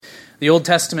The Old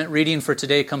Testament reading for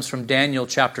today comes from Daniel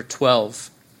chapter 12,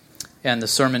 and the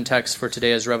sermon text for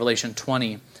today is Revelation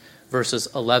 20, verses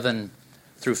 11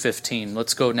 through 15.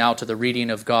 Let's go now to the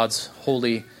reading of God's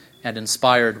holy and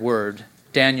inspired word.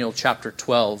 Daniel chapter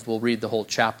 12, we'll read the whole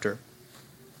chapter.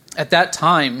 At that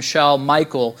time shall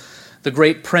Michael, the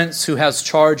great prince who has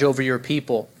charge over your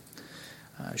people,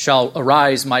 shall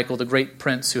arise, Michael, the great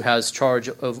prince who has charge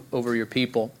over your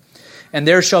people. And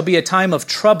there shall be a time of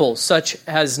trouble, such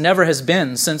as never has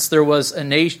been since there was a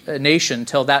nation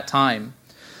till that time.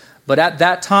 But at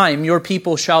that time your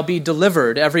people shall be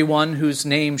delivered, everyone whose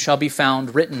name shall be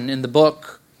found written in the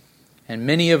book. And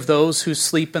many of those who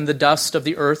sleep in the dust of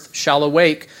the earth shall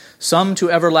awake, some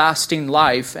to everlasting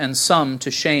life, and some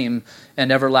to shame and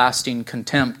everlasting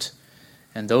contempt.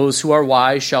 And those who are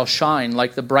wise shall shine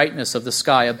like the brightness of the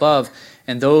sky above,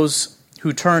 and those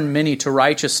who turn many to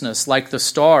righteousness like the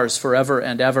stars forever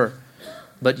and ever.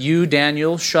 But you,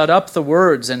 Daniel, shut up the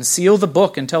words and seal the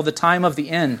book until the time of the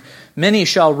end. Many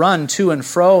shall run to and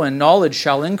fro, and knowledge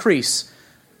shall increase.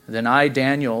 Then I,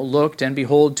 Daniel, looked, and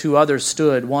behold, two others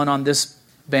stood, one on this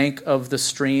bank of the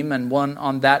stream, and one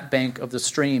on that bank of the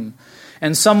stream.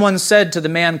 And someone said to the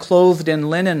man clothed in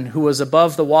linen who was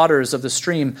above the waters of the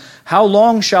stream, How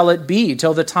long shall it be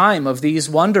till the time of these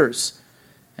wonders?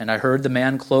 And I heard the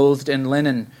man clothed in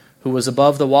linen who was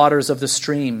above the waters of the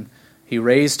stream. He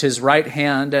raised his right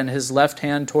hand and his left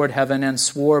hand toward heaven and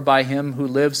swore by him who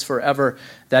lives forever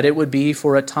that it would be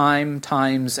for a time,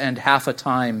 times, and half a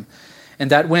time. And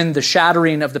that when the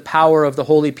shattering of the power of the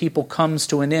holy people comes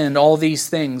to an end, all these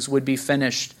things would be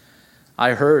finished.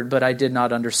 I heard, but I did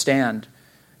not understand.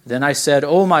 Then I said,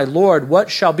 O my Lord, what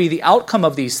shall be the outcome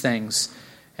of these things?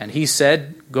 And he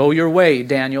said, Go your way,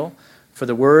 Daniel, for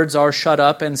the words are shut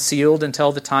up and sealed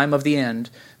until the time of the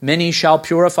end. Many shall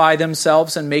purify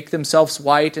themselves and make themselves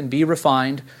white and be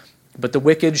refined, but the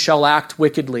wicked shall act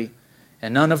wickedly.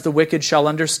 And none of the wicked shall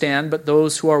understand, but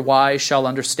those who are wise shall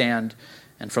understand.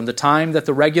 And from the time that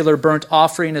the regular burnt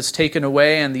offering is taken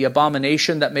away and the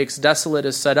abomination that makes desolate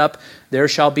is set up, there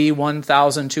shall be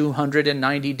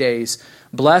 1,290 days.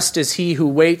 Blessed is he who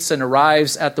waits and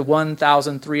arrives at the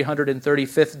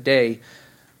 1,335th day.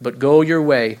 But go your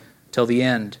way till the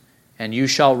end, and you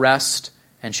shall rest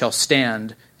and shall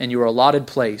stand in your allotted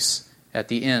place at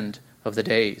the end of the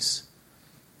days.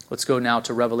 Let's go now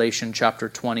to Revelation chapter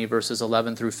 20, verses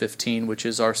 11 through 15, which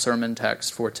is our sermon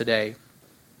text for today.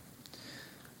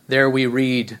 There we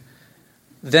read,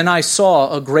 Then I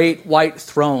saw a great white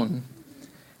throne,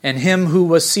 and him who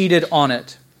was seated on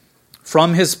it.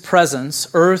 From his presence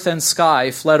earth and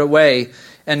sky fled away,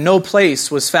 and no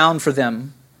place was found for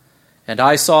them. And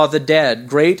I saw the dead,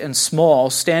 great and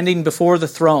small, standing before the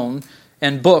throne,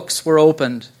 and books were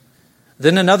opened.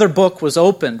 Then another book was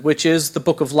opened, which is the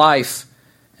book of life.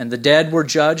 And the dead were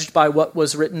judged by what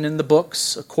was written in the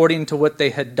books, according to what they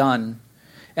had done.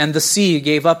 And the sea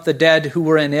gave up the dead who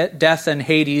were in it. Death and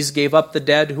Hades gave up the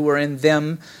dead who were in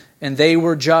them, and they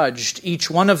were judged, each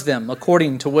one of them,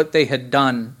 according to what they had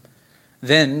done.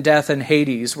 Then death and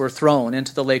Hades were thrown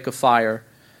into the lake of fire.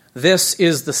 This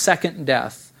is the second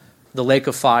death, the lake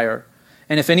of fire.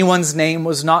 And if anyone's name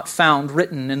was not found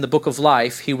written in the book of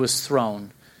life, he was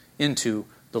thrown into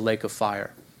the lake of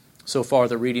fire. So far,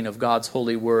 the reading of God's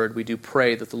holy word. We do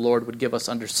pray that the Lord would give us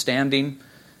understanding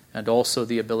and also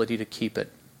the ability to keep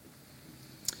it.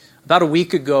 About a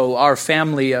week ago, our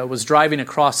family was driving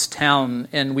across town,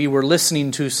 and we were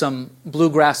listening to some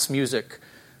bluegrass music.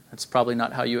 That's probably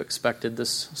not how you expected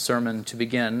this sermon to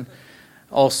begin.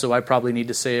 Also, I probably need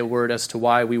to say a word as to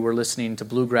why we were listening to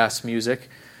bluegrass music.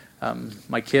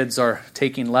 My kids are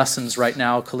taking lessons right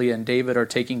now. Kalia and David are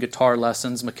taking guitar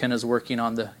lessons. McKenna's working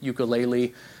on the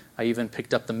ukulele. I even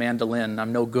picked up the mandolin.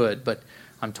 I'm no good, but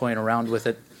I'm toying around with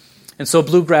it. And so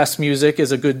bluegrass music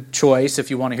is a good choice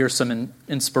if you want to hear some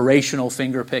inspirational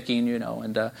finger picking,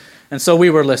 And so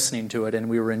we were listening to it, and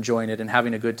we were enjoying it and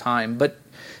having a good time. But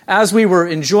as we were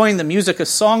enjoying the music, a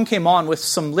song came on with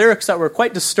some lyrics that were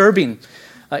quite disturbing.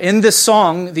 In this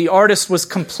song, the artist was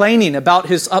complaining about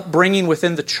his upbringing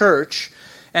within the church,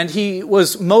 and he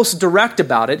was most direct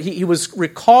about it. He was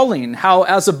recalling how,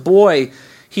 as a boy,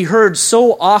 he heard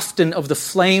so often of the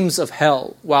flames of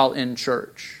hell while in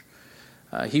church.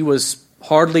 He was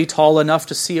hardly tall enough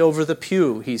to see over the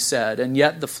pew, he said, and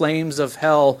yet the flames of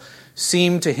hell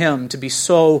seemed to him to be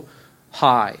so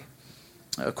high.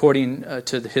 According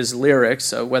to his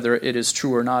lyrics, whether it is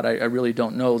true or not, I really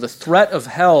don't know. The threat of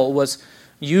hell was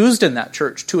used in that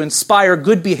church to inspire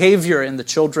good behavior in the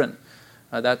children.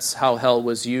 That's how hell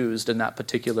was used in that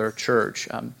particular church.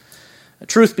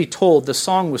 Truth be told, the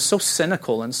song was so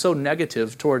cynical and so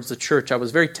negative towards the church, I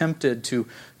was very tempted to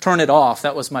turn it off.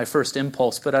 That was my first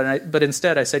impulse. But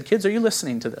instead I said, kids, are you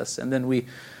listening to this? And then we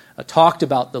talked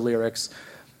about the lyrics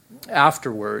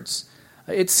afterwards.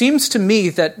 It seems to me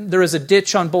that there is a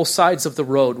ditch on both sides of the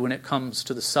road when it comes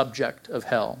to the subject of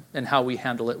hell and how we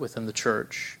handle it within the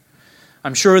church.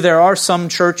 I'm sure there are some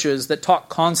churches that talk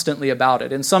constantly about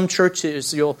it. In some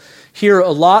churches, you'll hear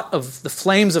a lot of the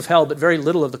flames of hell, but very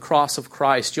little of the cross of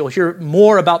Christ. You'll hear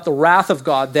more about the wrath of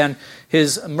God than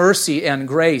His mercy and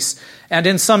grace. And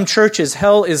in some churches,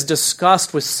 hell is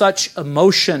discussed with such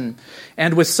emotion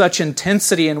and with such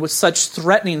intensity and with such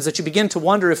threatenings that you begin to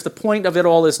wonder if the point of it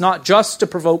all is not just to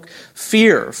provoke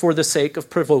fear for the sake of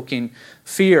provoking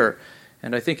fear.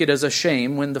 And I think it is a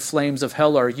shame when the flames of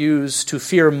hell are used to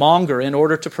fear-monger in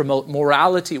order to promote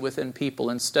morality within people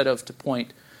instead of to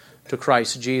point to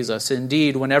Christ Jesus.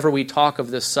 Indeed, whenever we talk of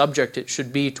this subject, it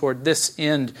should be toward this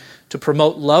end, to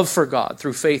promote love for God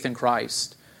through faith in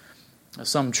Christ.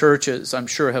 Some churches, I'm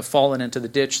sure, have fallen into the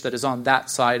ditch that is on that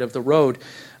side of the road.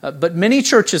 But many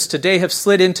churches today have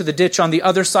slid into the ditch on the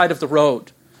other side of the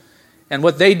road. And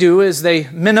what they do is they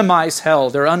minimize hell.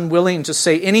 They're unwilling to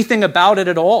say anything about it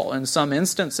at all in some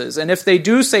instances. And if they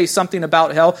do say something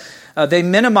about hell, they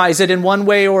minimize it in one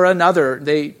way or another.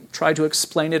 They try to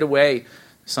explain it away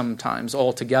sometimes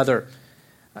altogether.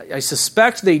 I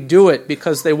suspect they do it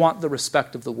because they want the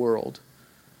respect of the world.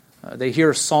 They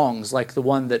hear songs like the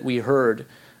one that we heard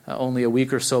only a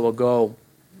week or so ago,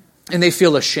 and they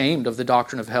feel ashamed of the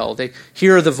doctrine of hell. They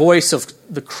hear the voice of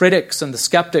the critics and the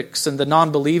skeptics and the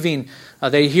non-believing.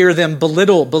 They hear them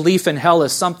belittle belief in hell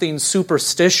as something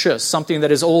superstitious, something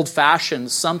that is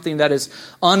old-fashioned, something that is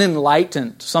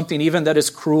unenlightened, something even that is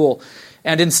cruel.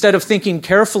 And instead of thinking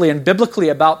carefully and biblically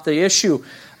about the issue,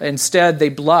 instead they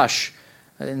blush,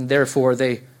 and therefore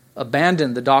they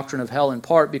abandon the doctrine of hell in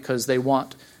part because they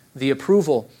want the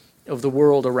approval of the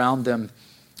world around them.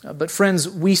 But friends,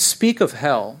 we speak of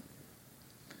hell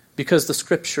because the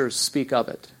Scriptures speak of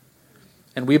it,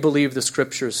 and we believe the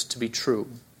Scriptures to be true.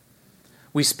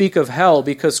 We speak of hell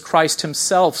because Christ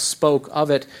Himself spoke of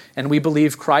it, and we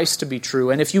believe Christ to be true.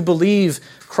 And if you believe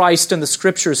Christ and the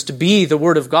Scriptures to be the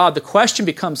Word of God, the question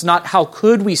becomes not how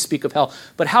could we speak of hell,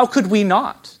 but how could we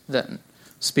not then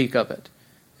speak of it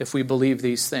if we believe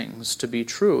these things to be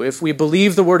true? If we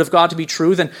believe the Word of God to be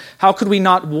true, then how could we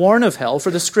not warn of hell?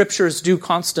 For the Scriptures do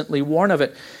constantly warn of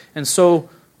it. And so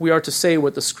we are to say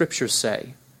what the Scriptures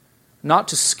say. Not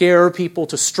to scare people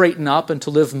to straighten up and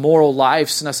to live moral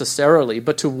lives necessarily,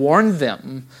 but to warn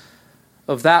them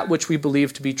of that which we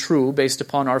believe to be true based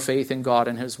upon our faith in God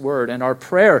and His Word. And our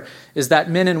prayer is that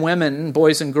men and women,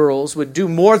 boys and girls, would do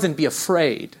more than be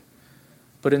afraid,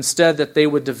 but instead that they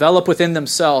would develop within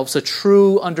themselves a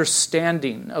true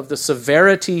understanding of the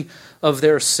severity of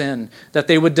their sin, that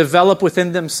they would develop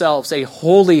within themselves a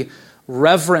holy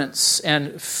reverence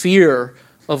and fear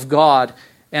of God,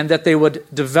 and that they would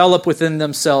develop within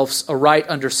themselves a right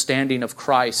understanding of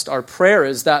Christ. Our prayer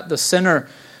is that the sinner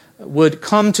would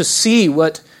come to see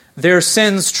what their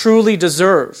sins truly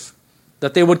deserve,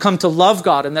 that they would come to love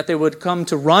God, and that they would come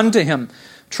to run to Him,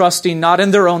 trusting not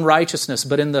in their own righteousness,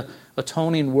 but in the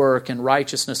atoning work and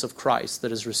righteousness of Christ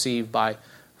that is received by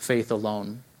faith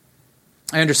alone.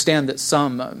 I understand that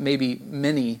some, maybe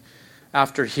many,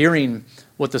 after hearing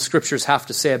what the Scriptures have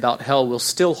to say about hell, will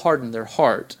still harden their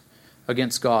heart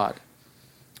against God.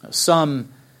 Some,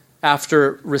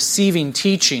 after receiving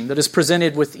teaching that is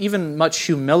presented with even much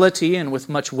humility and with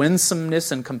much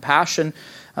winsomeness and compassion,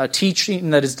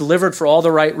 teaching that is delivered for all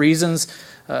the right reasons,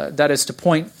 that is to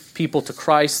point people to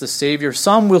Christ the Savior,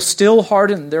 some will still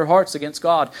harden their hearts against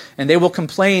God, and they will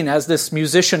complain as this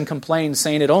musician complains,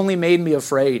 saying, "It only made me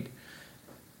afraid,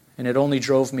 and it only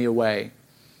drove me away."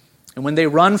 And when they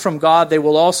run from God, they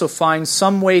will also find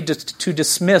some way to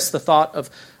dismiss the thought of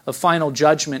final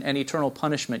judgment and eternal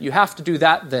punishment. You have to do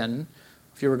that then.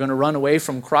 If you were going to run away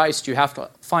from Christ, you have to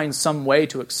find some way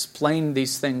to explain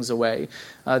these things away.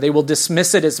 They will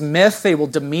dismiss it as myth. They will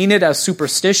demean it as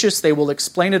superstitious. They will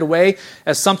explain it away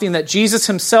as something that Jesus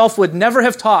Himself would never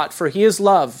have taught, for He is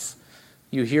love.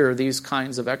 You hear these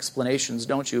kinds of explanations,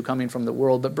 don't you, coming from the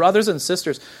world. But brothers and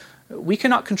sisters, we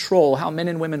cannot control how men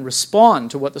and women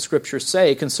respond to what the Scriptures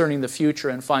say concerning the future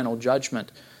and final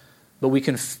judgment. But we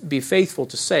can be faithful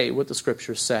to say what the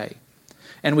Scriptures say.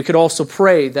 And we could also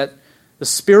pray that the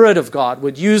Spirit of God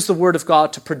would use the Word of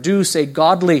God to produce a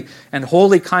godly and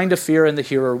holy kind of fear in the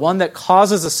hearer, one that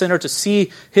causes a sinner to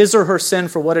see his or her sin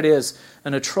for what it is,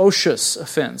 an atrocious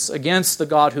offense against the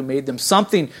God who made them,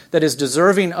 something that is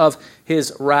deserving of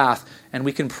His wrath. And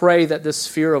we can pray that this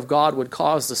fear of God would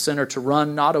cause the sinner to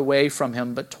run not away from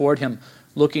Him, but toward Him,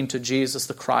 looking to Jesus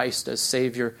the Christ as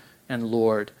Savior and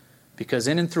Lord, because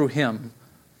in and through Him,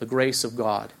 the grace of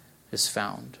God is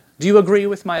found. Do you agree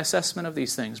with my assessment of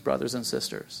these things, brothers and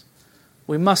sisters?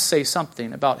 We must say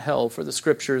something about hell, for the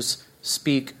Scriptures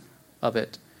speak of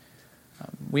it.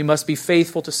 We must be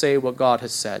faithful to say what God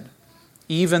has said,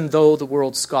 even though the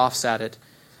world scoffs at it.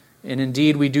 And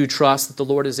indeed, we do trust that the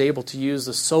Lord is able to use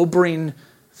the sobering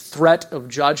threat of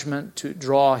judgment to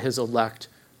draw His elect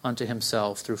unto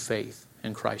Himself through faith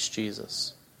in Christ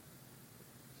Jesus.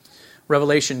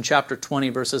 Revelation chapter 20,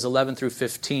 verses 11 through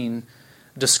 15,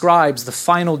 describes the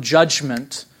final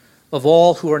judgment of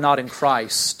all who are not in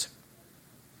Christ.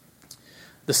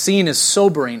 The scene is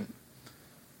sobering.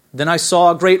 Then I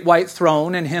saw a great white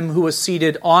throne, and Him who was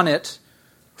seated on it.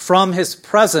 From His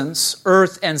presence,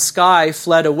 earth and sky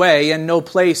fled away, and no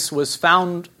place was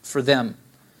found for them.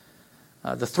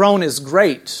 The throne is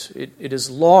great. It is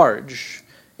large.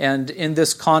 And in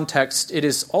this context, it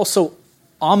is also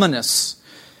ominous.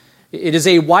 It is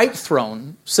a white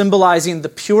throne, symbolizing the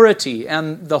purity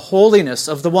and the holiness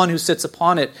of the one who sits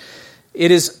upon it.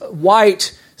 It is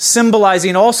white,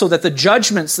 symbolizing also that the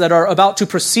judgments that are about to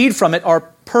proceed from it are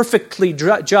perfectly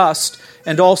just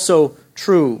and also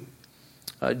true.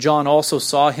 John also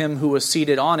saw Him who was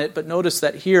seated on it, but notice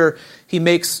that here he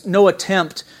makes no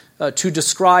attempt to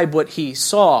describe what he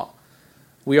saw.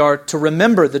 We are to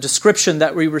remember the description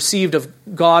that we received of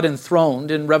God enthroned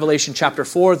in Revelation chapter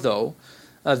 4, though.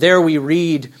 There we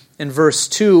read in verse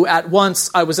 2, "At once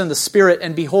I was in the Spirit,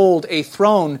 and behold, a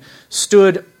throne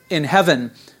stood in heaven,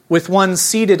 with one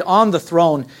seated on the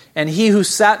throne, and He who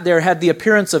sat there had the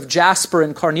appearance of jasper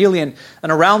and carnelian,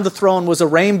 and around the throne was a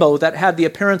rainbow that had the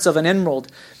appearance of an emerald.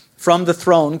 From the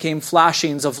throne came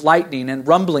flashings of lightning and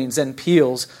rumblings and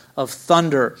peals of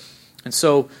thunder." And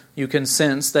so you can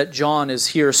sense that John is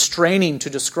here straining to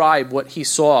describe what he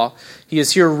saw. He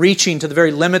is here reaching to the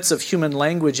very limits of human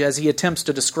language as he attempts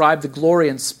to describe the glory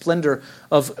and splendor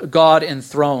of God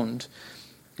enthroned.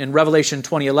 In Revelation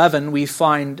 20:11, we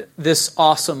find this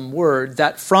awesome word,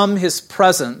 that from His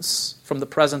presence, from the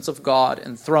presence of God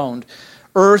enthroned,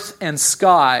 earth and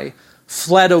sky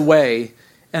fled away,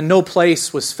 and no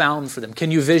place was found for them. Can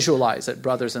you visualize it,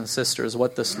 brothers and sisters,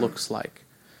 what this looks like?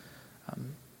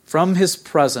 From His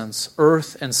presence,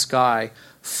 earth and sky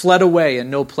fled away,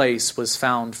 and no place was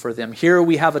found for them. Here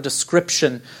we have a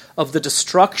description of the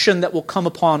destruction that will come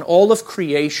upon all of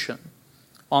creation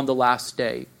on the last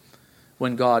day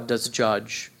when God does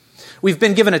judge. We've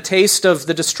been given a taste of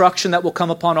the destruction that will come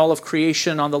upon all of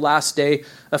creation on the last day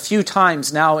a few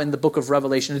times now in the book of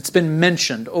Revelation. It's been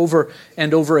mentioned over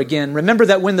and over again. Remember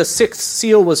that when the sixth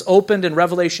seal was opened in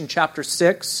Revelation chapter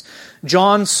 6,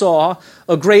 John saw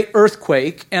a great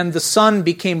earthquake, and the sun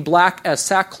became black as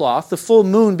sackcloth, the full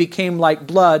moon became like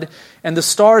blood, and the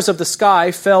stars of the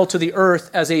sky fell to the earth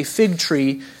as a fig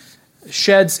tree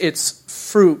sheds its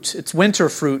fruit, its winter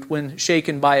fruit, when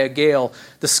shaken by a gale.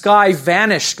 The sky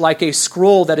vanished like a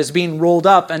scroll that is being rolled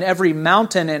up, and every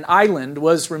mountain and island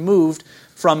was removed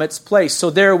from its place. So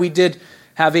there we did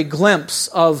have a glimpse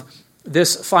of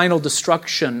this final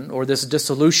destruction, or this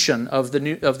dissolution of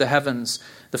the heavens,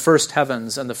 the first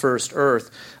heavens and the first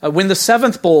earth. When the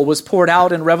seventh bowl was poured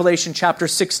out in Revelation chapter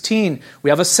 16,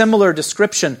 we have a similar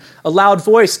description. A loud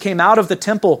voice came out of the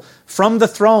temple from the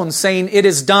throne saying, "It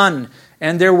is done."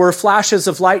 And there were flashes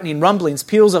of lightning, rumblings,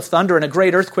 peals of thunder, and a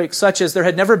great earthquake such as there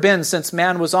had never been since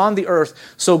man was on the earth.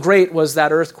 So great was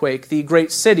that earthquake. The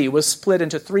great city was split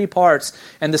into 3 parts,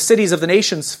 and the cities of the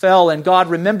nations fell, and God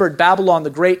remembered Babylon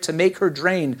the Great to make her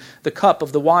drain the cup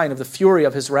of the wine of the fury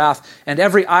of His wrath. And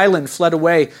every island fled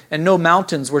away, and no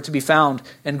mountains were to be found.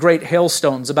 And great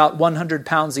hailstones, about 100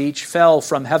 pounds each, fell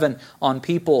from heaven on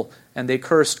people, and they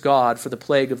cursed God for the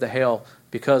plague of the hail,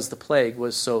 because the plague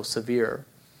was so severe.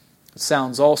 It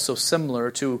sounds also similar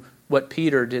to what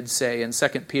Peter did say in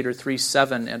 2 Peter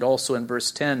 3:7, and also in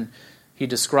verse 10. He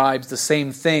describes the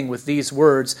same thing with these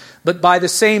words, "But by the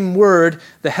same word,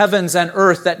 the heavens and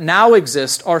earth that now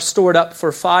exist are stored up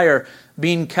for fire,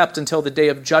 being kept until the day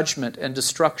of judgment and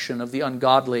destruction of the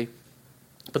ungodly.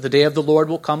 But the day of the Lord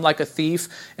will come like a thief,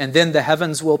 and then the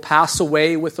heavens will pass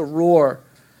away with a roar,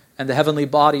 and the heavenly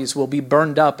bodies will be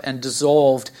burned up and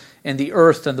dissolved, and the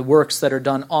earth and the works that are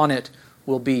done on it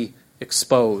will be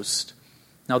exposed."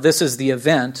 Now this is the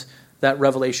event that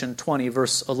Revelation 20,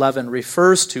 verse 11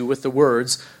 refers to with the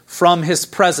words, "From his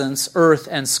presence, earth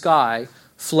and sky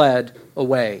fled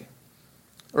away."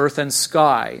 Earth and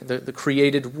sky, the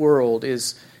created world,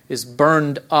 is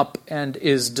burned up and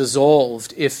is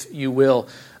dissolved, if you will.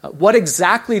 What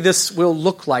exactly this will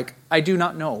look like, I do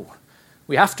not know.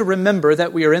 We have to remember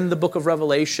that we are in the book of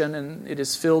Revelation and it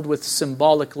is filled with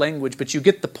symbolic language, but you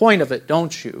get the point of it,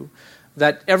 don't you?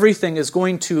 That everything is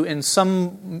going to, in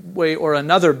some way or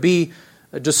another, be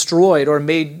destroyed or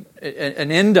made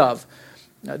an end of.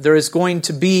 There is going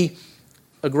to be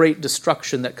a great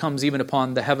destruction that comes even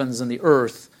upon the heavens and the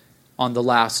earth on the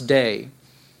last day.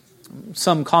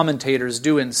 Some commentators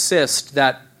do insist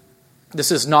that this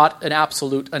is not an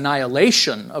absolute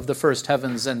annihilation of the first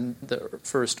heavens and the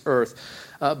first earth,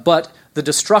 but the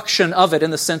destruction of it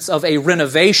in the sense of a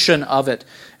renovation of it.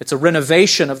 It's a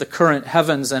renovation of the current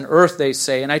heavens and earth, they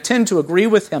say. And I tend to agree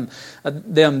with them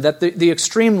that the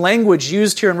extreme language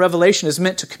used here in Revelation is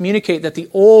meant to communicate that the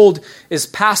old is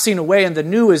passing away and the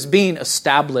new is being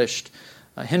established.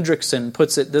 Hendrickson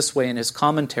puts it this way in his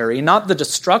commentary: not the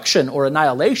destruction or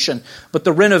annihilation, but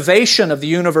the renovation of the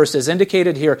universe is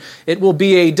indicated here. It will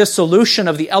be a dissolution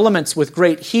of the elements with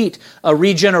great heat, a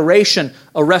regeneration,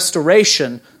 a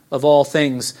restoration of all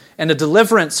things, and a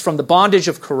deliverance from the bondage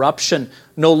of corruption.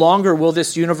 No longer will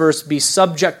this universe be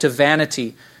subject to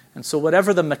vanity. And so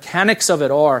whatever the mechanics of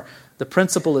it are, the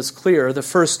principle is clear. The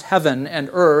first heaven and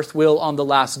earth will on the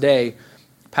last day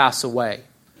pass away.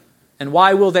 And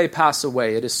why will they pass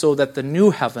away? It is so that the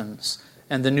new heavens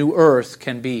and the new earth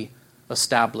can be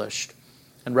established.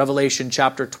 In Revelation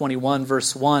chapter 21,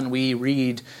 verse 1, we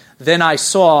read, "Then I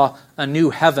saw a new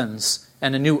heavens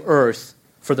and a new earth,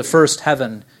 for the first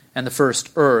heaven and the first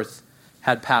earth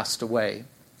had passed away."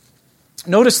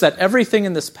 Notice that everything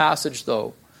in this passage,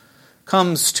 though,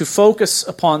 comes to focus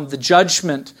upon the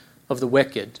judgment of the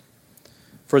wicked.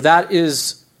 For that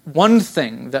is one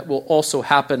thing that will also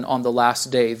happen on the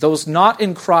last day. Those not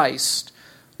in Christ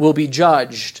will be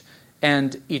judged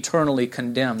and eternally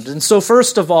condemned. And so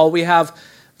first of all, we have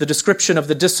the description of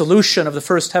the dissolution of the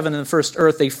first heaven and the first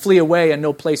earth. They flee away and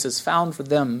no place is found for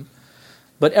them.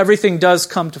 But everything does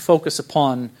come to focus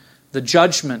upon the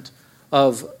judgment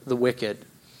of the wicked.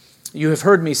 You have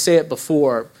heard me say it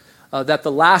before, that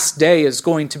the last day is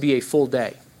going to be a full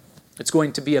day. It's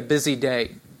going to be a busy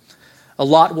day. A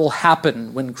lot will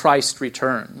happen when Christ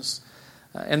returns.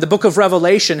 And the book of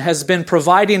Revelation has been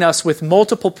providing us with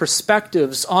multiple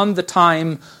perspectives on the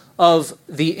time of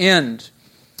the end.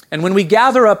 And when we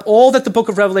gather up all that the book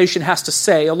of Revelation has to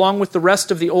say, along with the rest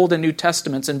of the Old and New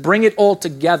Testaments, and bring it all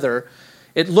together,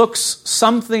 it looks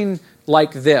something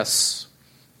like this.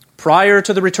 Prior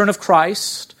to the return of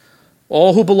Christ,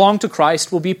 all who belong to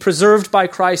Christ will be preserved by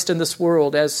Christ in this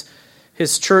world as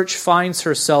His church finds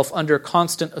herself under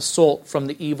constant assault from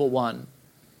the evil one.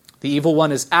 The evil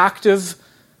one is active,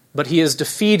 but he is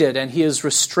defeated and he is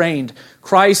restrained.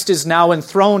 Christ is now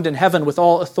enthroned in heaven with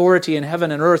all authority in heaven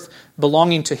and earth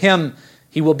belonging to him.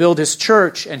 He will build his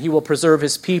church and he will preserve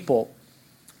his people.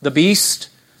 The beast,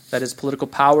 that is political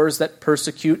powers that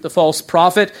persecute, the false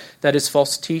prophet, that is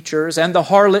false teachers, and the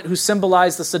harlot who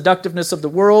symbolize the seductiveness of the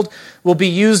world will be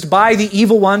used by the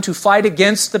evil one to fight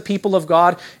against the people of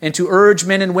God and to urge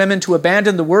men and women to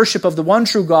abandon the worship of the one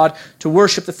true God, to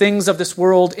worship the things of this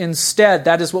world instead.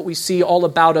 That is what we see all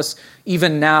about us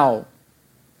even now.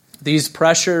 These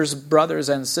pressures, brothers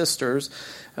and sisters,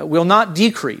 will not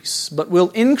decrease, but will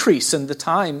increase in the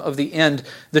time of the end.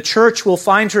 The church will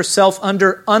find herself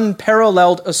under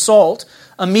unparalleled assault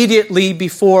immediately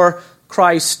before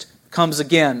Christ comes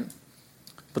again.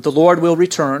 But the Lord will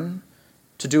return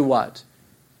to do what?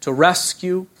 To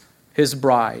rescue his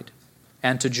bride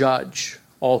and to judge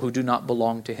all who do not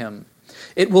belong to him.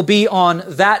 It will be on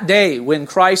that day when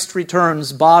Christ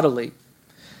returns bodily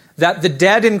that the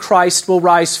dead in Christ will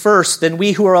rise first. Then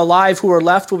we who are alive, who are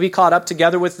left, will be caught up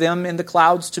together with them in the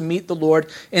clouds to meet the Lord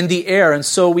in the air. And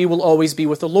so we will always be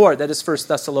with the Lord. That is 1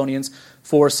 Thessalonians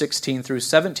 4:16 through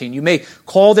 17. You may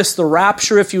call this the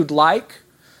rapture if you'd like,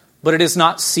 but it is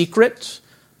not secret,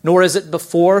 nor is it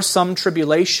before some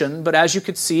tribulation. But as you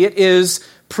could see, it is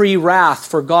pre-wrath,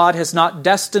 for God has not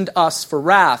destined us for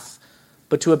wrath,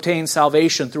 but to obtain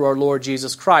salvation through our Lord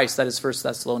Jesus Christ. That is 1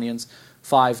 Thessalonians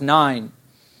 5:9.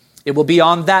 It will be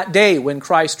on that day when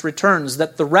Christ returns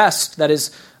that the rest, that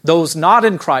is, those not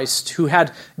in Christ who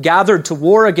had gathered to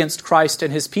war against Christ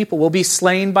and his people, will be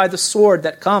slain by the sword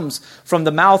that comes from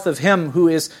the mouth of him who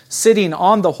is sitting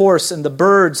on the horse, and the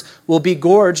birds will be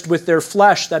gorged with their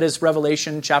flesh. That is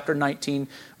Revelation chapter 19,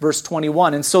 verse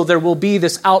 21. And so there will be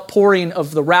this outpouring of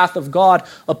the wrath of God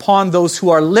upon those who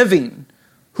are living,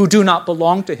 who do not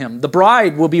belong to him. The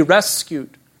bride will be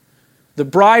rescued. The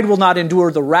bride will not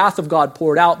endure the wrath of God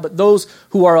poured out, but those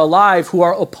who are alive, who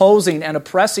are opposing and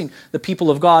oppressing the people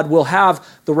of God, will have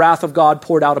the wrath of God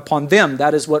poured out upon them.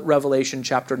 That is what Revelation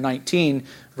chapter 19,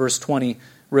 verse 20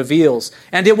 reveals.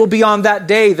 And it will be on that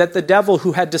day that the devil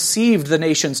who had deceived the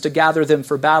nations to gather them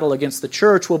for battle against the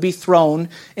church will be thrown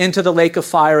into the lake of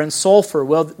fire and sulfur,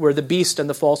 where the beast and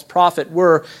the false prophet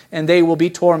were, and they will be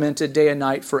tormented day and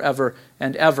night forever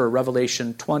and ever.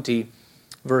 Revelation 20,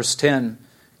 verse 10.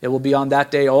 It will be on that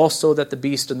day also that the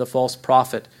beast and the false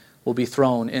prophet will be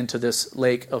thrown into this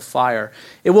lake of fire.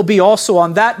 It will be also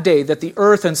on that day that the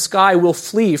earth and sky will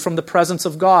flee from the presence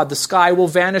of God. The sky will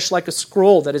vanish like a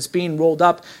scroll that is being rolled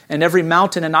up, and every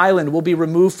mountain and island will be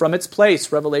removed from its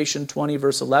place. Revelation 20,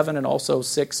 verse 11, and also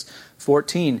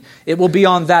 6:14. It will be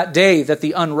on that day that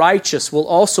the unrighteous will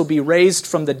also be raised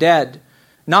from the dead,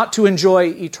 not to enjoy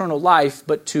eternal life,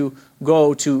 but to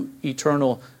go to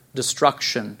eternal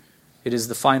destruction. It is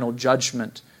the final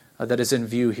judgment that is in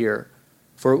view here.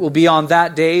 For it will be on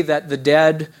that day that the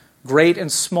dead, great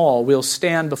and small, will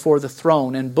stand before the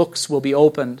throne, and books will be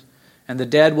opened, and the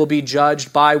dead will be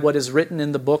judged by what is written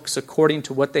in the books according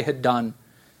to what they had done.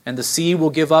 And the sea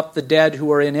will give up the dead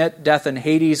who are in it. Death and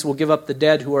Hades will give up the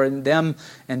dead who are in them,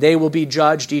 and they will be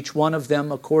judged, each one of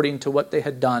them, according to what they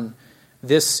had done.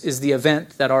 This is the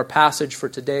event that our passage for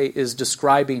today is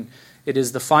describing. It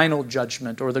is the final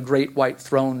judgment, or the great white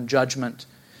throne judgment.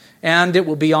 And it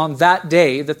will be on that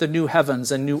day that the new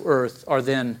heavens and new earth are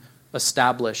then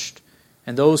established.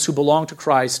 And those who belong to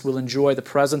Christ will enjoy the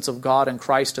presence of God and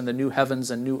Christ in the new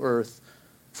heavens and new earth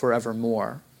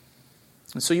forevermore.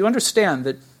 And so you understand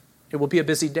that it will be a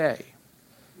busy day.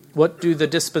 What do the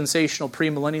dispensational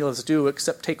premillennialists do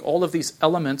except take all of these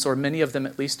elements, or many of them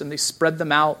at least, and they spread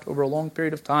them out over a long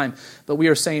period of time? But we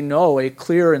are saying no. A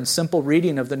clear and simple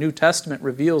reading of the New Testament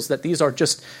reveals that these are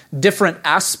just different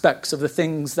aspects of the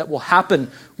things that will happen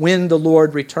when the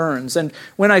Lord returns. And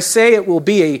when I say it will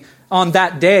be on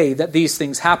that day that these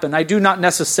things happen, I do not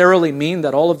necessarily mean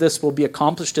that all of this will be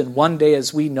accomplished in one day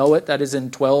as we know it, that is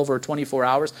in 12 or 24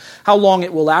 hours. How long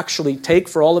it will actually take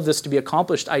for all of this to be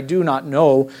accomplished, I do not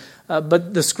know.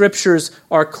 But the Scriptures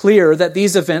are clear that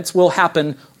these events will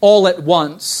happen all at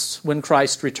once when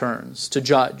Christ returns to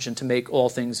judge and to make all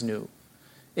things new.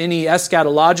 Any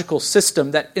eschatological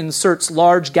system that inserts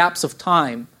large gaps of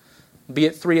time, be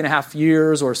it 3.5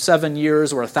 years or 7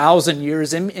 years or 1,000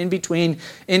 years in between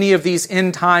any of these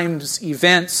end times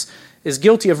events, is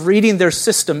guilty of reading their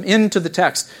system into the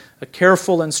text. A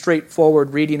careful and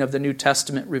straightforward reading of the New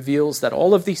Testament reveals that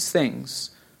all of these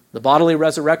things, the bodily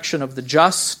resurrection of the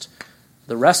just,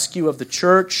 the rescue of the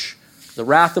church, the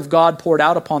wrath of God poured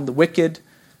out upon the wicked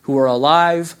who are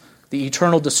alive, the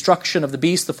eternal destruction of the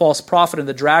beast, the false prophet, and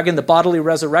the dragon, the bodily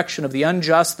resurrection of the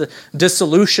unjust, the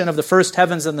dissolution of the first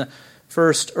heavens and the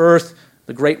first earth,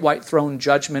 the great white throne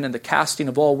judgment, and the casting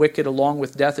of all wicked along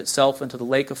with death itself into the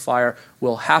lake of fire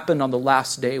will happen on the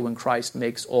last day when Christ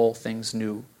makes all things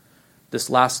new. This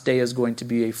last day is going to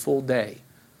be a full day.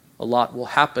 A lot will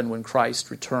happen when Christ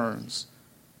returns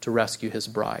to rescue his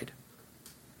bride.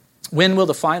 When will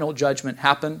the final judgment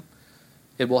happen?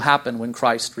 It will happen when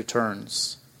Christ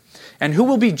returns. And who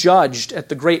will be judged at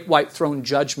the great white throne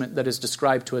judgment that is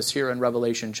described to us here in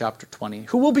Revelation chapter 20?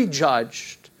 Who will be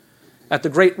judged at the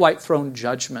great white throne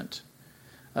judgment?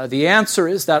 The answer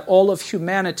is that all of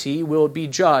humanity will be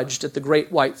judged at the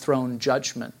great white throne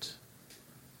judgment.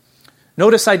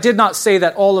 Notice I did not say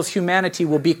that all of humanity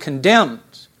will be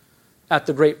condemned at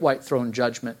the great white throne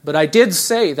judgment, but I did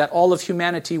say that all of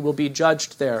humanity will be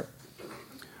judged there.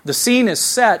 The scene is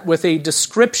set with a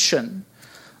description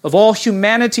of all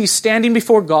humanity standing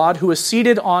before God, who is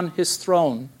seated on his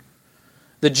throne.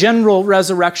 The general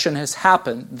resurrection has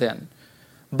happened then.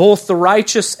 Both the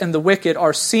righteous and the wicked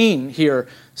are seen here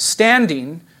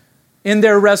standing in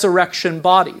their resurrection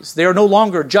bodies. They are no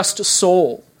longer just a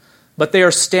soul, but they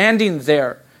are standing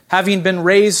there, having been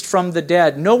raised from the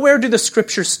dead. Nowhere do the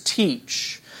Scriptures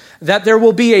teach that there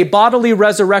will be a bodily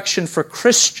resurrection for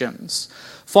Christians,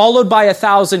 followed by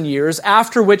 1,000 years,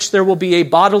 after which there will be a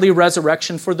bodily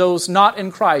resurrection for those not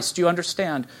in Christ. Do you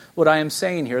understand what I am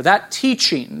saying here? That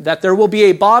teaching that there will be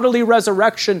a bodily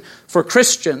resurrection for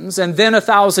Christians, and then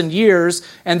 1,000 years,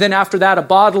 and then after that a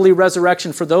bodily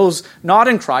resurrection for those not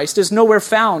in Christ, is nowhere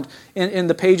found in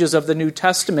the pages of the New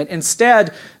Testament.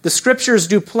 Instead, the Scriptures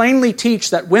do plainly teach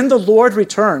that when the Lord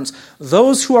returns,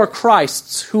 those who are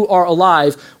Christ's, who are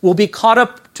alive, will be caught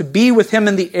up to be with him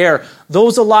in the air.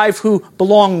 Those alive who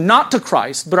belong not to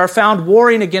Christ, but are found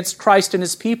warring against Christ and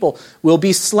his people, will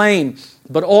be slain.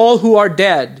 But all who are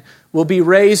dead will be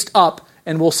raised up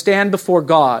and will stand before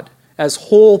God. as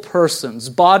whole persons,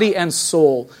 body and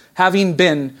soul, having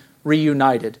been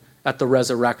reunited at the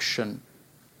resurrection.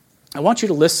 I want you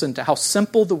to listen to how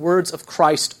simple the words of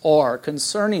Christ are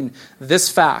concerning this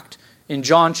fact in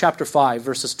John chapter 5,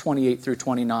 verses 28 through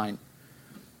 29.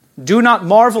 Do not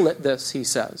marvel at this, he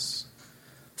says,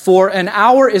 for an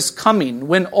hour is coming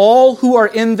when all who are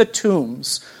in the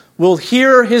tombs will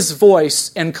hear his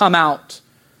voice and come out.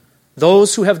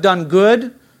 Those who have done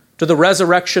good to the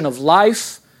resurrection of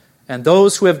life, and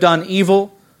those who have done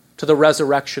evil to the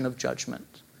resurrection of judgment.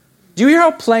 Do you hear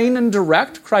how plain and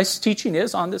direct Christ's teaching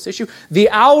is on this issue? The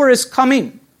hour is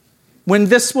coming when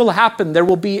this will happen. There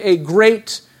will be a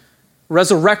great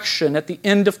resurrection at the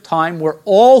end of time where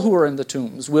all who are in the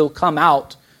tombs will come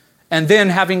out. And then,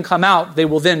 having come out, they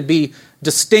will then be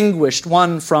distinguished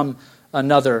one from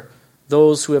another.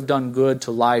 Those who have done good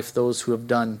to life, those who have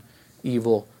done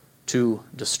evil to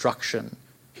destruction.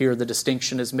 Here the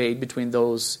distinction is made between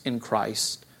those in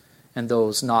Christ and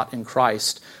those not in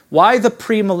Christ. Why the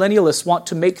premillennialists want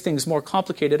to make things more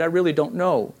complicated, I really don't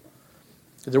know.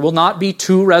 There will not be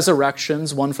two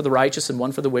resurrections, one for the righteous and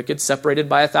one for the wicked, separated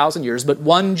by 1,000 years, but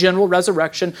one general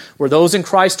resurrection where those in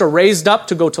Christ are raised up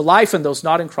to go to life and those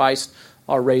not in Christ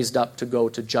are raised up to go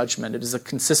to judgment. It is a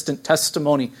consistent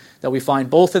testimony that we find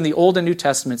both in the Old and New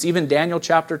Testaments. Even Daniel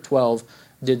chapter 12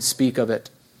 did speak of it.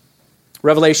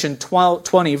 Revelation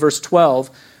 20, verse 12,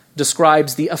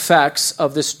 describes the effects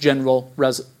of this general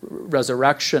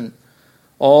resurrection.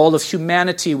 All of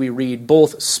humanity, we read,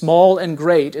 both small and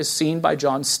great, is seen by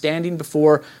John standing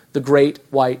before the great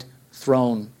white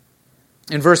throne.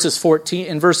 In verse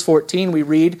 14, we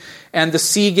read, and the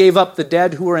sea gave up the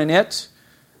dead who were in it.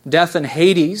 Death and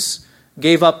Hades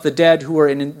gave up the dead who were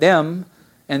in them,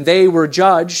 and they were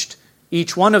judged,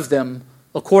 each one of them,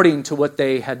 according to what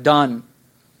they had done.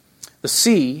 The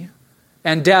sea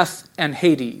and death and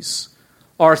Hades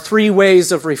are three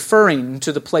ways of referring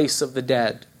to the place of the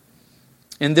dead.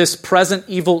 In this present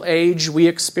evil age, we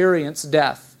experience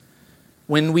death.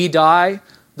 When we die,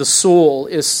 the soul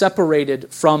is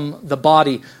separated from the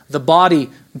body. The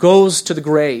body goes to the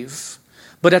grave.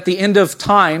 But at the end of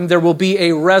time, there will be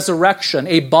a resurrection,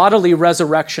 a bodily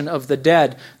resurrection of the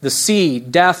dead. The sea,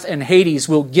 death, and Hades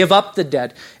will give up the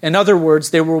dead. In other words,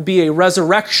 there will be a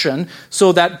resurrection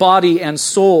so that body and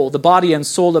soul, the body and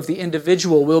soul of the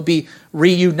individual will be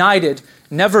reunited,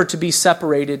 never to be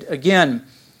separated again.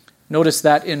 Notice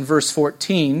that in verse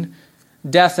 14,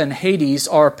 death and Hades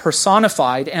are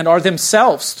personified and are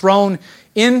themselves thrown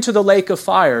into the lake of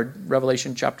fire.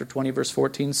 Revelation chapter 20, verse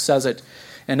 14 says it.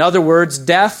 In other words,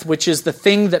 death, which is the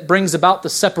thing that brings about the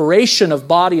separation of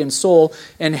body and soul,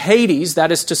 and Hades,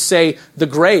 that is to say, the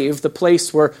grave, the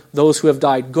place where those who have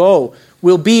died go,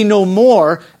 will be no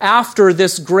more after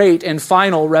this great and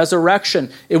final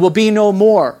resurrection. It will be no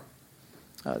more.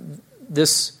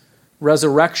 This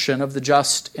resurrection of the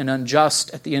just and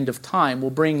unjust at the end of time will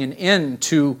bring an end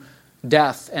to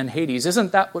death and Hades.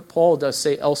 Isn't that what Paul does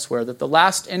say elsewhere? That the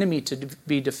last enemy to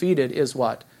be defeated is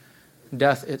what?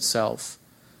 Death itself.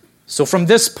 So from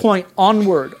this point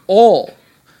onward, all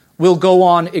will go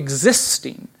on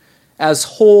existing as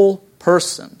whole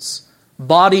persons,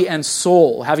 body and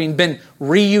soul, having been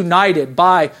reunited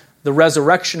by the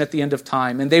resurrection at the end of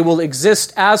time. And they will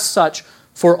exist as such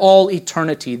for all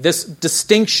eternity. This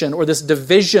distinction or this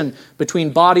division between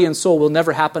body and soul will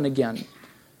never happen again.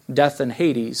 Death and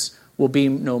Hades will be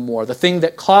no more. The thing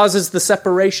that causes the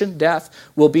separation, death,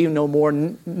 will be no more.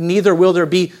 Neither will there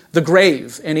be the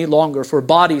grave any longer for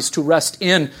bodies to rest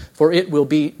in, for it will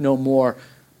be no more.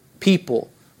 People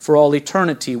for all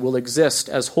eternity will exist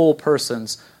as whole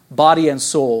persons, body and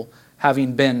soul,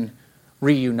 having been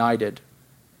reunited.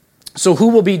 So who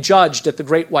will be judged at the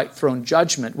great white throne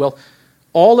judgment? Well,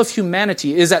 all of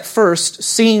humanity is at first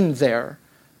seen there,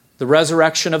 the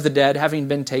resurrection of the dead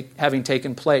having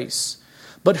taken place.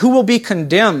 But who will be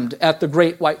condemned at the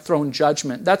great white throne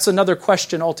judgment? That's another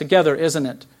question altogether, isn't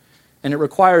it? And it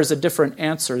requires a different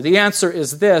answer. The answer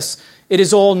is this: it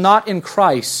is all not in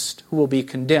Christ who will be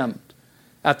condemned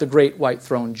at the great white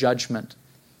throne judgment.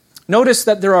 Notice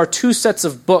that there are two sets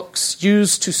of books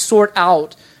used to sort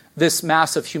out this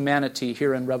mass of humanity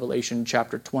here in Revelation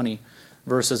chapter 20,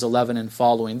 verses 11 and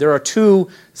following. There are two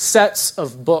sets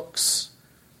of books.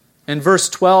 In verse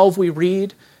 12 we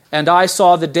read, "And I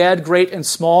saw the dead, great and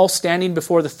small, standing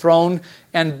before the throne,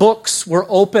 and books were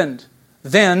opened.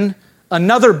 Then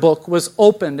another book was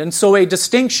opened." And so a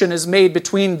distinction is made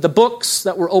between the books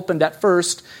that were opened at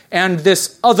first and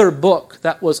this other book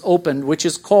that was opened, which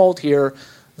is called here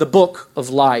the book of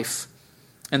life.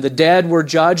 And the dead were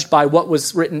judged by what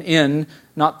was written in,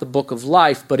 not the book of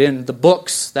life, but in the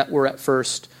books that were at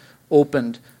first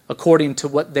opened according to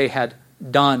what they had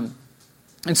done.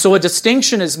 And so a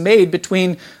distinction is made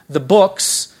between the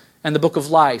books and the book of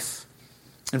life.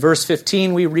 In verse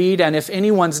 15 we read, "And if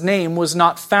anyone's name was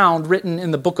not found written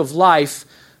in the book of life,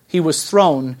 he was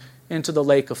thrown into the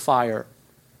lake of fire."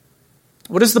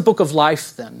 What is the book of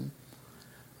life then?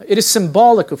 It is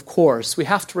symbolic, of course. We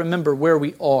have to remember where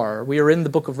we are. We are in the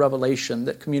book of Revelation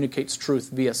that communicates truth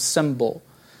via symbol.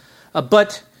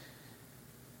 But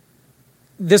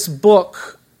this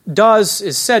book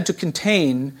is said to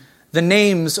contain the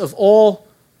names of all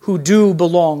who do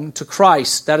belong to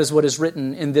Christ. That is what is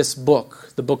written in this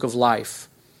book, the book of life.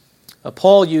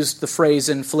 Paul used the phrase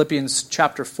in Philippians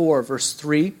chapter 4, verse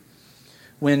 3,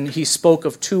 when he spoke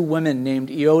of two women named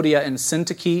Euodia and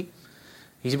Syntyche.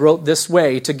 He wrote this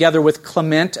way, "Together with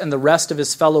Clement and the rest of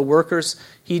his fellow workers,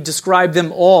 he described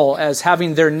them all as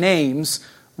having their names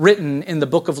written in the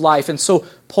book of life." And so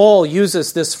Paul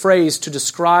uses this phrase to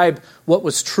describe what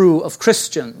was true of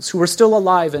Christians who were still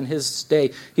alive in his day.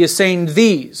 He is saying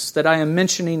these that I am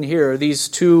mentioning here, these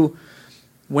two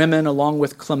women along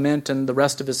with Clement and the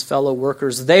rest of his fellow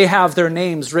workers, they have their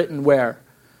names written where?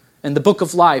 In the book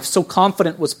of life. So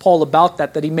confident was Paul about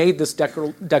that he made this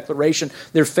declaration.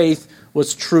 Their faith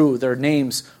was true. Their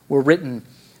names were written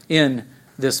in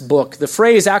this book. The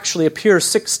phrase actually appears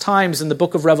 6 times in the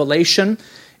book of Revelation.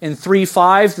 In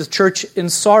 3:5, the church in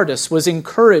Sardis was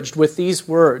encouraged with these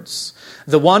words,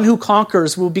 "The one who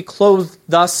conquers will be clothed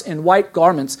thus in white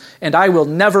garments, and I will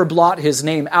never blot his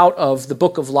name out of the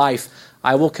book of life.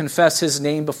 I will confess his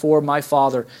name before my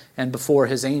Father and before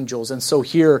his angels." And so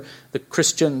here the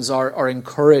Christians are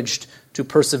encouraged to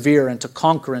persevere and to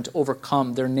conquer and to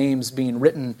overcome, their names being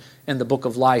written in the book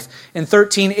of life. In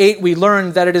 13:8 we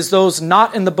learn that it is those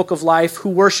not in the book of life who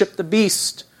worship the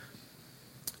beast.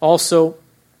 Also,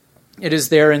 it is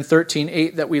there in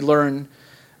 13:8 that we learn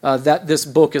that this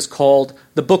book is called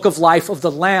the book of life of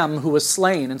the Lamb who was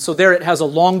slain. And so there it has a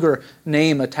longer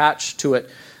name attached to it.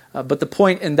 But the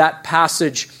point in that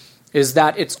passage is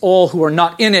that it's all who are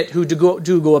not in it who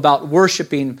do go about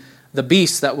worshiping the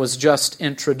beast that was just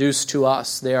introduced to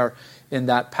us there in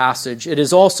that passage. It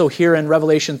is also here in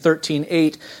Revelation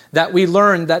 13:8 that we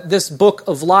learn that this book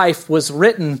of life was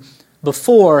written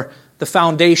before the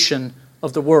foundation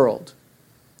of the world.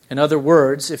 In other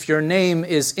words, if your name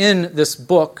is in this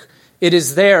book, it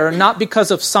is there not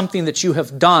because of something that you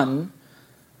have done,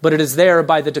 but it is there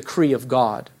by the decree of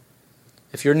God.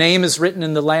 If your name is written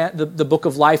in the book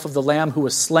of life of the Lamb who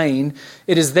was slain,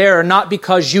 it is there not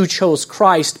because you chose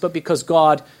Christ, but because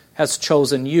God has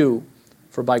chosen you.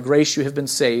 For by grace you have been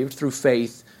saved through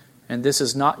faith, and this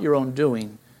is not your own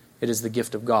doing, it is the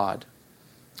gift of God.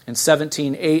 In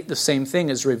 17:8, the same thing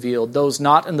is revealed. Those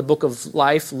not in the book of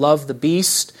life love the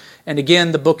beast. And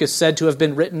again, the book is said to have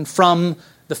been written from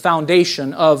the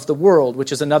foundation of the world,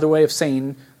 which is another way of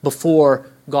saying before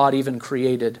God even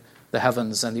created the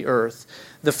heavens and the earth.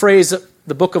 The phrase,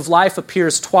 the book of life,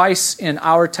 appears twice in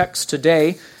our text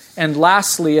today. And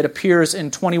lastly, it appears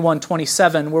in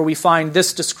 21:27, where we find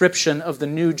this description of the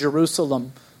new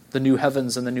Jerusalem, the new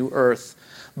heavens and the new earth.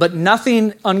 "But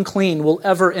nothing unclean will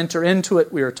ever enter into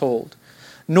it," we are told,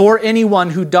 "nor anyone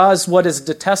who does what is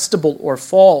detestable or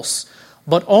false,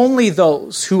 but only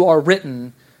those who are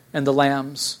written in the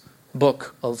Lamb's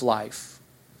book of life."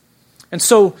 And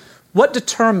so, what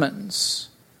determines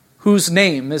whose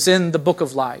name is in the book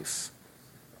of life?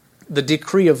 The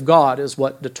decree of God is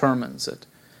what determines it.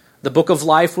 The book of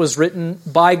life was written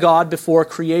by God before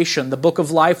creation. The book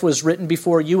of life was written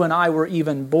before you and I were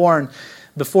even born,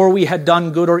 before we had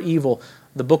done good or evil.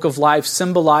 The book of life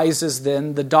symbolizes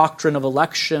then the doctrine of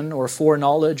election or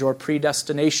foreknowledge or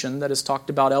predestination that is talked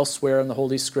about elsewhere in the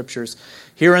Holy Scriptures.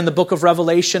 Here in the book of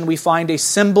Revelation, we find a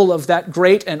symbol of that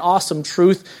great and awesome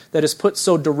truth that is put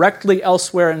so directly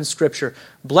elsewhere in Scripture.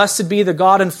 "Blessed be the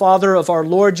God and Father of our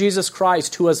Lord Jesus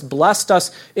Christ, who has blessed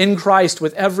us in Christ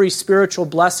with every spiritual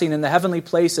blessing in the heavenly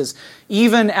places,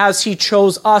 even as he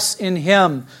chose us in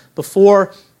him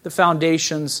before the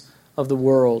foundations of the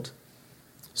world,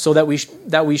 so that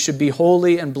we should be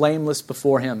holy and blameless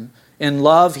before him. In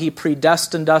love, he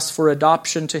predestined us for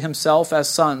adoption to himself as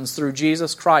sons through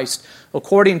Jesus Christ,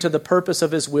 according to the purpose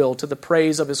of his will, to the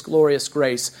praise of his glorious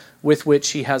grace, with which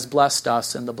he has blessed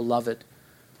us in the beloved."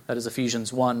 That is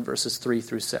Ephesians 1, verses 3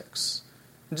 through 6.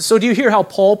 So do you hear how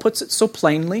Paul puts it so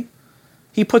plainly?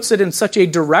 He puts it in such a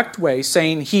direct way,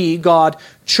 saying he, God,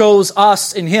 chose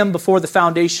us in him before the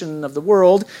foundation of the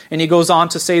world. And he goes on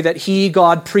to say that he,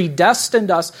 God, predestined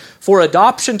us for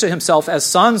adoption to himself as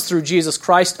sons through Jesus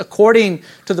Christ, according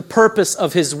to the purpose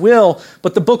of his will.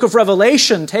 But the book of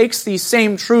Revelation takes these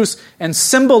same truths and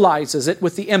symbolizes it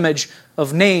with the image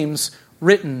of names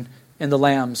written in the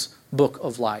Lamb's book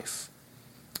of life.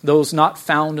 Those not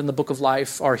found in the book of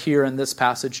life are here in this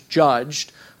passage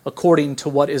judged according to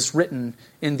what is written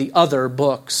in the other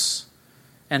books.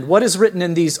 And what is written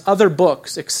in these other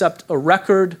books except a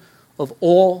record of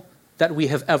all that we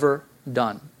have ever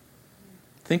done?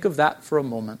 Think of that for a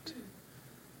moment.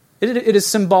 It is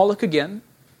symbolic again.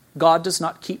 God does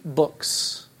not keep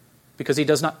books because he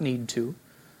does not need to.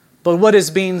 But what is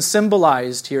being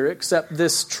symbolized here except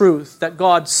this truth that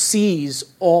God sees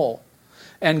all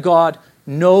and God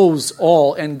knows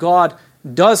all and God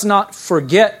does not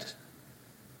forget.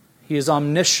 He is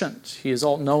omniscient. He is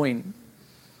all-knowing.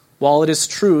 While it is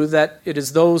true that it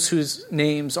is those whose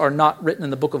names are not written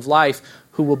in the book of life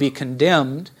who will be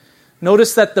condemned,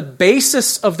 notice that the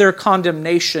basis of their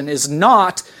condemnation is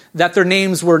not that their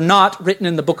names were not written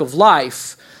in the book of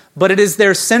life, but it is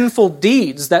their sinful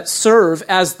deeds that serve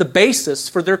as the basis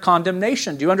for their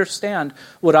condemnation. Do you understand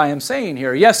what I am saying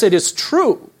here? Yes, it is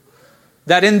true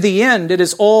that in the end it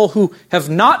is all who have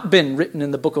not been written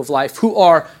in the book of life who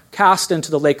are cast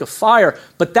into the lake of fire.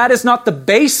 But that is not the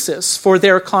basis for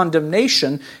their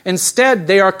condemnation. Instead,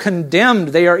 they are condemned,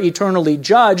 they are eternally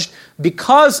judged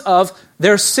because of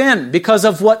their sin, because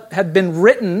of what had been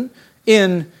written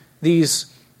in these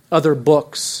other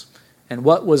books. And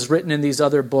what was written in these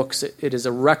other books, it is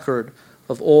a record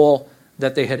of all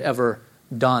that they had ever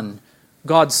done.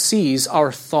 God sees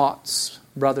our thoughts,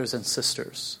 brothers and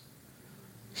sisters.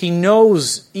 He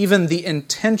knows even the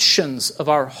intentions of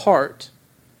our heart.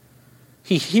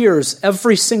 He hears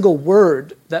every single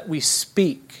word that we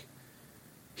speak.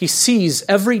 He sees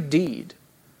every deed,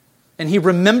 and he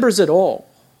remembers it all.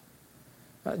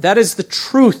 That is the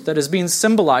truth that is being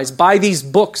symbolized by these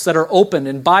books that are opened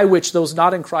and by which those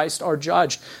not in Christ are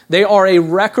judged. They are a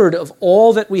record of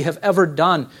all that we have ever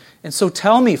done. And so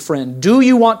tell me, friend, do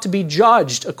you want to be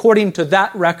judged according to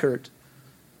that record?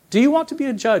 Do you want to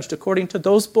be judged according to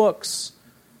those books?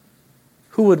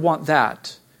 Who would want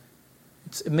that?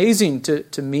 It's amazing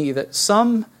to me that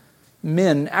some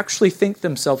men actually think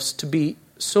themselves to be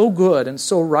so good and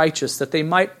so righteous that they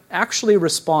might actually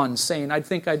respond saying, I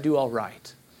think I do all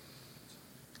right.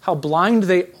 How blind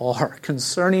they are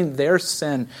concerning their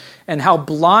sin, and how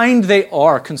blind they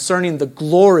are concerning the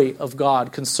glory of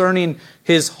God, concerning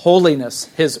his holiness,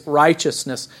 his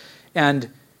righteousness, and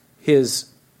his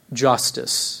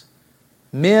justice.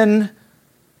 Men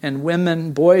and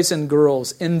women, boys and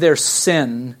girls, in their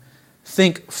sin,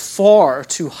 think far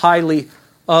too highly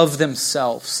of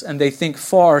themselves, and they think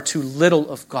far too little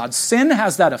of God. Sin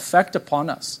has that effect upon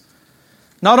us.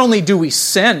 Not only do we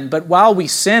sin, but while we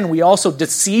sin, we also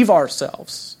deceive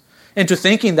ourselves into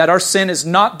thinking that our sin is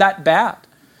not that bad.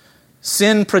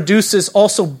 Sin produces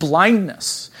also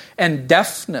blindness and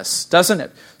deafness, doesn't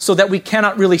it? So that we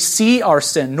cannot really see our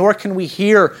sin, nor can we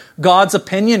hear God's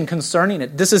opinion concerning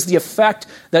it. This is the effect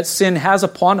that sin has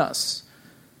upon us.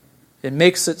 It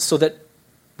makes it so that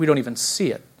we don't even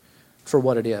see it for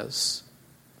what it is.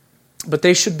 But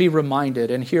they should be reminded,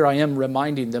 and here I am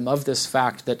reminding them of this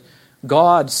fact, that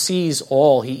God sees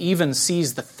all. He even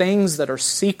sees the things that are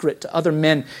secret to other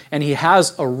men, and he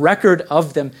has a record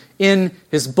of them in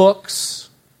his books.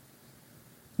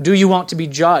 Do you want to be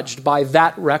judged by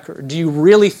that record? Do you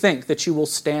really think that you will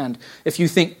stand if you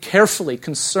think carefully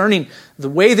concerning the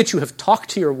way that you have talked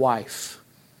to your wife?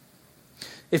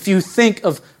 If you think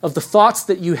of the thoughts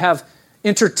that you have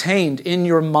entertained in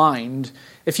your mind,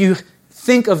 if you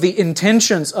think of the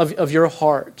intentions of your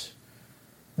heart,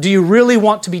 do you really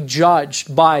want to be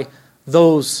judged by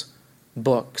those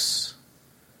books?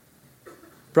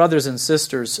 Brothers and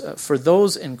sisters, for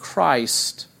those in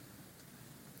Christ,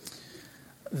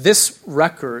 this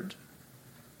record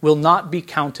will not be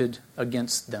counted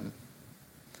against them,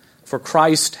 for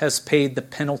Christ has paid the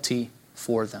penalty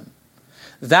for them.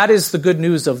 That is the good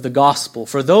news of the gospel.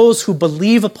 For those who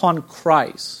believe upon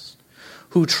Christ,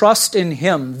 who trust in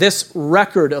him, this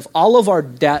record of all of our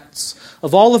debts,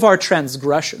 of all of our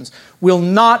transgressions, will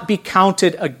not be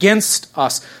counted against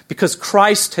us because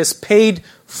Christ has paid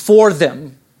for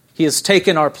them. He has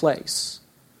taken our place.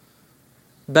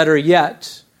 Better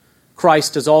yet,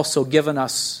 Christ has also given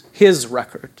us his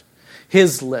record,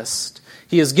 his list.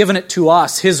 He has given it to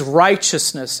us. His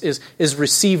righteousness is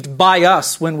received by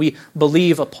us when we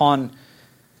believe upon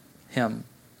him.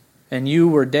 And you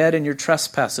were dead in your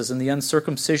trespasses and the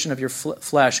uncircumcision of your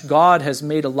flesh. God has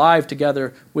made alive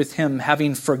together with him,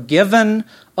 having forgiven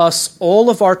us all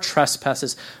of our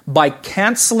trespasses by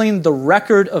canceling the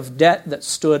record of debt that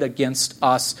stood against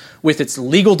us with its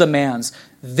legal demands.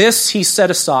 This he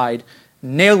set aside,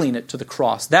 nailing it to the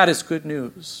cross. That is good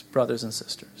news, brothers and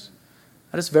sisters.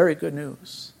 That is very good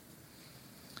news.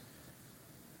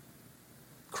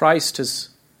 Christ has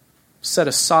set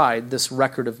aside this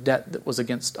record of debt that was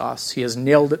against us. He has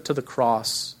nailed it to the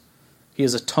cross. He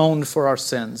has atoned for our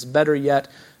sins. Better yet,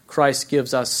 Christ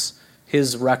gives us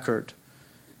his record.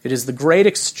 It is the great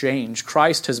exchange.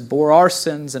 Christ has bore our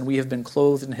sins and we have been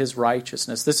clothed in his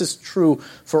righteousness. This is true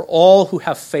for all who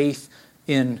have faith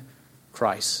in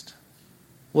Christ.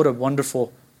 What a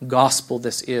wonderful gospel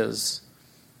this is.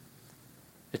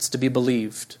 It's to be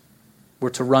believed. We're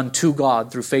to run to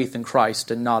God through faith in Christ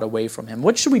and not away from him.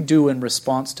 What should we do in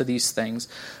response to these things?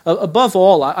 Above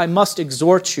all, I must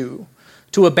exhort you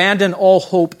to abandon all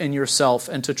hope in yourself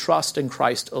and to trust in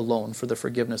Christ alone for the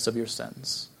forgiveness of your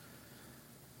sins.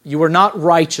 You are not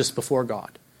righteous before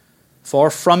God.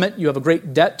 Far from it, you have a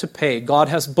great debt to pay. God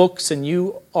has books and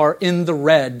you are in the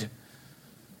red.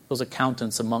 Those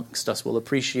accountants amongst us will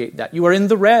appreciate that. You are in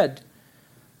the red.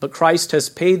 But Christ has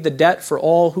paid the debt for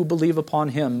all who believe upon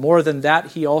him. More than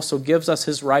that, he also gives us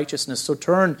his righteousness. So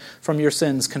turn from your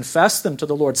sins, confess them to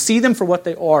the Lord, see them for what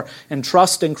they are, and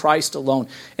trust in Christ alone.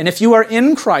 And if you are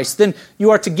in Christ, then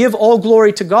you are to give all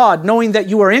glory to God, knowing that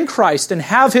you are in Christ and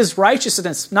have his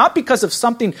righteousness, not because of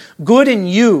something good in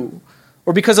you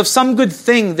or because of some good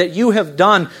thing that you have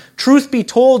done. Truth be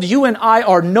told, you and I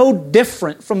are no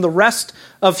different from the rest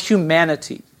of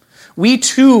humanity. We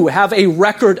too have a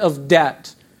record of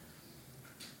debt.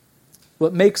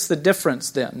 What makes the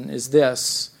difference then is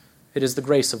this: it is the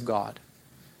grace of God.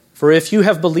 For if you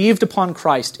have believed upon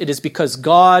Christ, it is because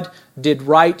God did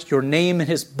write your name in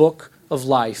his book of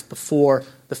life before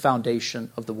the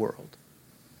foundation of the world.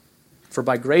 For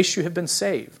by grace you have been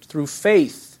saved through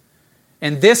faith.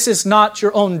 And this is not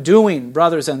your own doing,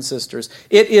 brothers and sisters.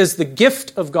 It is the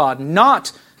gift of God,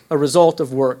 not a result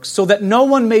of works, so that no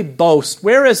one may boast.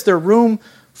 Where is there room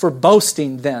for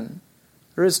boasting then?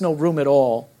 There is no room at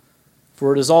all.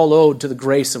 For it is all owed to the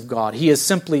grace of God. He has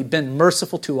simply been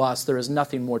merciful to us. There is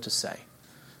nothing more to say.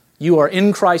 You are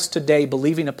in Christ today,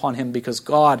 believing upon him because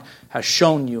God has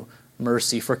shown you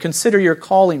mercy. For consider your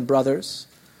calling, brothers.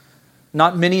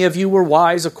 Not many of you were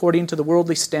wise according to the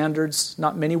worldly standards.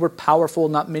 Not many were powerful.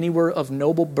 Not many were of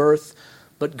noble birth.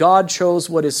 But God chose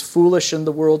what is foolish in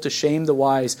the world to shame the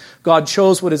wise. God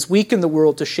chose what is weak in the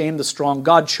world to shame the strong.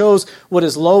 God chose what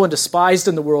is low and despised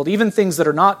in the world, even things that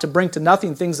are not, to bring to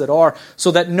nothing things that are, so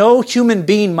that no human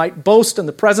being might boast in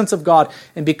the presence of God.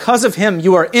 And because of him,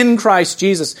 you are in Christ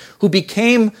Jesus, who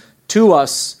became to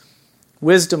us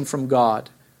wisdom from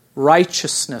God,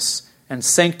 righteousness and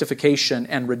sanctification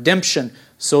and redemption,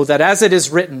 so that as it is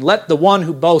written, let the one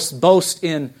who boasts boast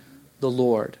in the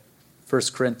Lord. 1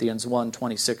 Corinthians 1,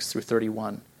 26 through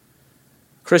 31.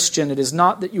 Christian, it is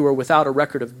not that you are without a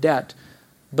record of debt,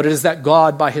 but it is that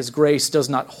God, by his grace, does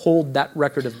not hold that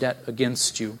record of debt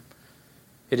against you.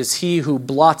 It is he who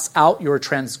blots out your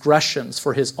transgressions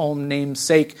for his own name's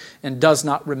sake and does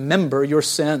not remember your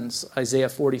sins. Isaiah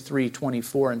 43,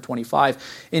 24 and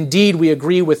 25. Indeed, we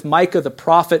agree with Micah the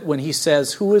prophet when he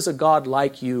says, "Who is a God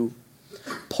like you,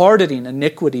 pardoning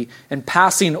iniquity and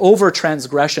passing over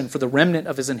transgression for the remnant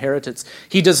of his inheritance?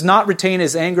 He does not retain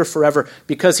his anger forever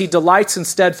because he delights in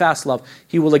steadfast love.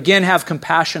 He will again have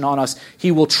compassion on us.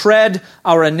 He will tread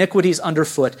our iniquities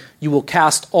underfoot. You will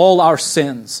cast all our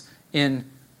sins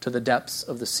into the depths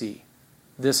of the sea."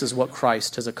 This is what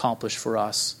Christ has accomplished for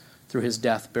us through his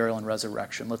death, burial, and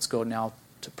resurrection. Let's go now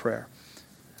to prayer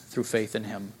through faith in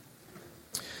him.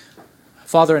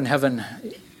 Father in heaven,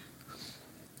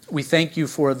 we thank you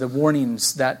for the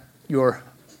warnings that your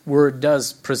word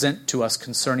does present to us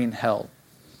concerning hell.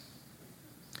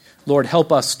 Lord,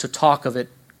 help us to talk of it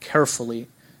carefully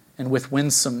and with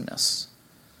winsomeness.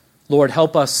 Lord,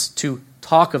 help us to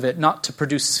talk of it not to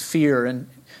produce fear and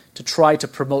to try to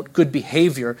promote good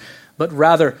behavior, but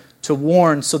rather to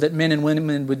warn so that men and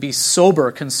women would be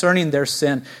sober concerning their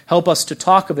sin. Help us to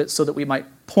talk of it so that we might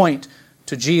point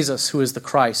to Jesus, who is the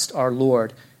Christ, our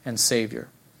Lord and Savior.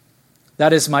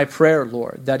 That is my prayer,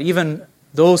 Lord, that even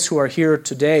those who are here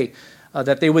today,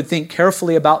 that they would think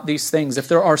carefully about these things. If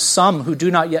there are some who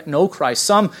do not yet know Christ,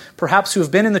 some perhaps who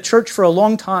have been in the church for a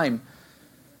long time,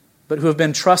 but who have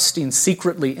been trusting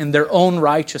secretly in their own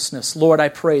righteousness, Lord, I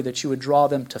pray that you would draw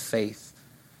them to faith.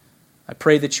 I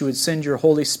pray that you would send your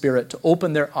Holy Spirit to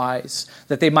open their eyes,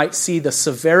 that they might see the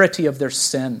severity of their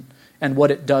sin and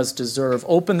what it does deserve.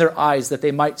 Open their eyes that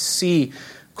they might see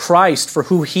Christ for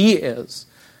who he is.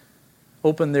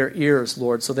 Open their ears,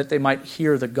 Lord, so that they might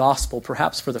hear the gospel,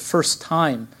 perhaps for the first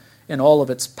time in all of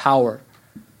its power,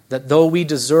 that though we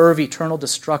deserve eternal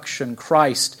destruction,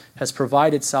 Christ has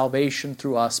provided salvation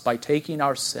through us by taking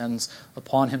our sins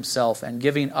upon himself and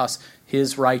giving us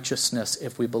his righteousness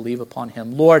if we believe upon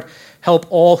him. Lord, help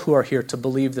all who are here to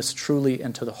believe this truly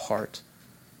into the heart.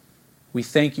 We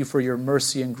thank you for your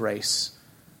mercy and grace.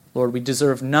 Lord, we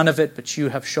deserve none of it, but you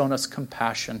have shown us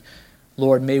compassion.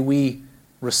 Lord, may we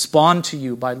respond to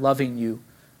you by loving you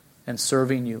and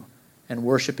serving you and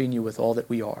worshiping you with all that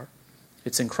we are.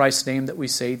 It's in Christ's name that we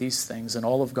say these things, and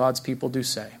all of God's people do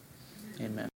say,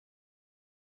 amen.